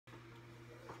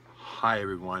Hi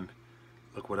everyone,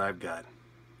 look what I've got.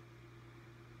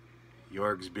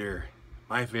 Yoerg's beer,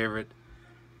 my favorite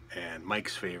and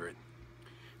Mike's favorite.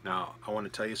 Now I want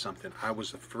to tell you something. I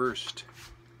was the first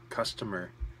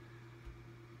customer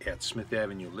at Smith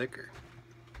Avenue Liquor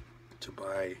to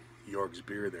buy Yoerg's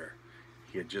beer there.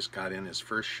 He had just got in his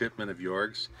first shipment of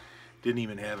Yoerg's, didn't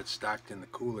even have it stocked in the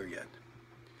cooler yet.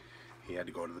 He had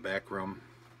to go to the back room,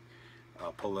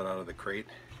 pull it out of the crate.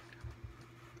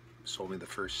 Sold me the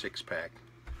first 6-pack.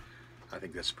 I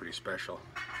think that's pretty special.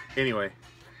 Anyway,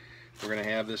 we're gonna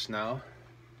have this now.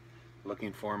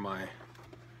 Looking for my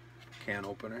can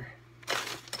opener.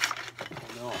 Oh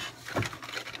no.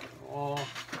 Oh,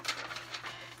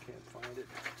 can't find it.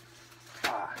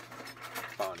 Ah,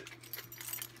 found it.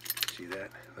 See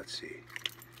that? Let's see.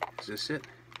 Is this it?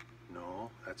 No,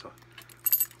 that's a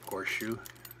horseshoe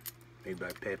made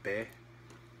by Pepe.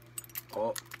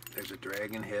 Oh, there's a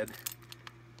dragon head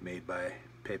made by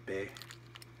Pepe.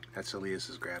 That's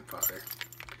Elias's grandfather.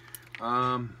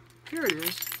 Here it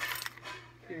is.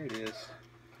 Here it is.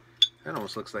 That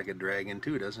almost looks like a dragon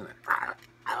too, doesn't it?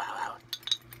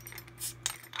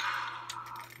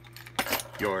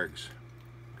 Yoerg's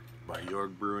by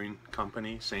Yoerg Brewing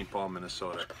Company, St. Paul,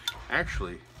 Minnesota.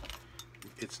 Actually,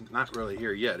 it's not really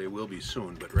here yet. It will be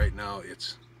soon, but right now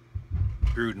it's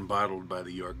brewed and bottled by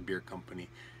the Yoerg Beer Company,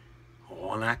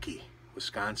 Onaki,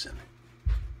 Wisconsin.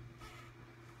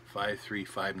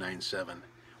 53597. Why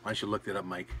don't you look that up,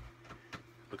 Mike?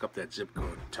 Look up that zip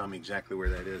code. Tell me exactly where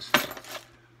that is.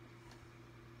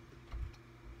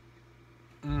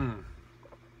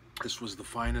 This was the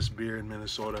finest beer in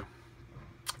Minnesota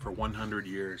for 100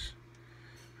 years,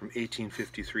 from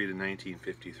 1853 to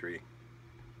 1953.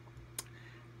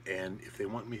 And if they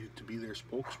want me to be their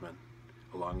spokesman,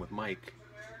 along with Mike,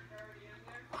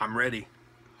 I'm ready.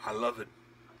 I love it.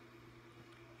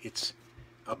 It's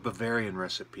a Bavarian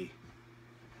recipe,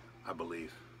 I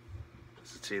believe.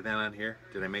 Does it say that on here?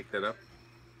 Did I make that up?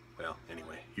 Well,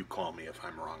 anyway, you call me if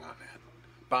I'm wrong on that.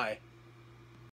 Bye.